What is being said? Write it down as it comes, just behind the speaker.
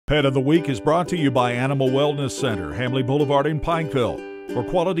Pet of the Week is brought to you by Animal Wellness Center, Hamley Boulevard in Pikeville. For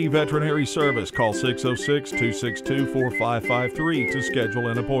quality veterinary service, call 606-262-4553 to schedule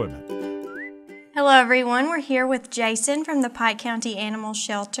an appointment. Hello everyone, we're here with Jason from the Pike County Animal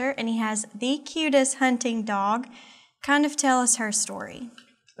Shelter, and he has the cutest hunting dog. Kind of tell us her story.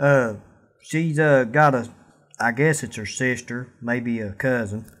 She's got a, I guess it's her sister, maybe a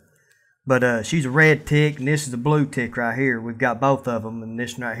cousin. But she's a red tick, and this is a blue tick right here. We've got both of them, and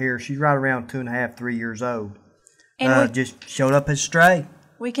this one right here, she's right around 2.5, 3 years old. And just showed up as a stray.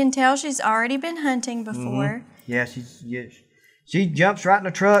 We can tell she's already been hunting before. Yeah, she jumps right in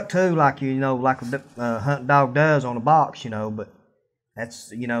the truck too, like like a hunting dog does on a box, but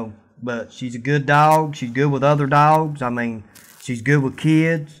that's But she's a good dog. She's good with other dogs. I mean, she's good with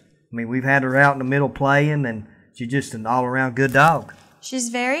kids. I mean, we've had her out in the middle playing, and she's just an all-around good dog. She's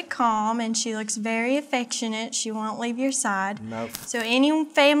very calm, and she looks very affectionate. She won't leave your side. Nope. So any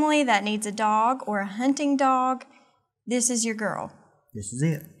family that needs a dog or a hunting dog, this is your girl. This is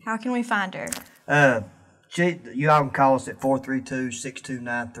it. How can we find her? You all can call us at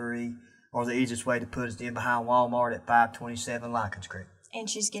 432-6293, or the easiest way to put us in behind Walmart at 527 Lycans Creek. And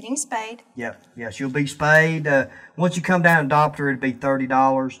she's getting spayed. Yep. Yeah, she'll be spayed. Once you come down and adopt her, it'll be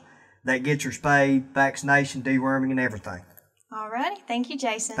 $30. That gets her spayed, vaccination, deworming, and everything. All righty. Thank you,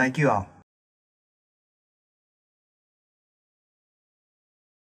 Jason. Thank you all.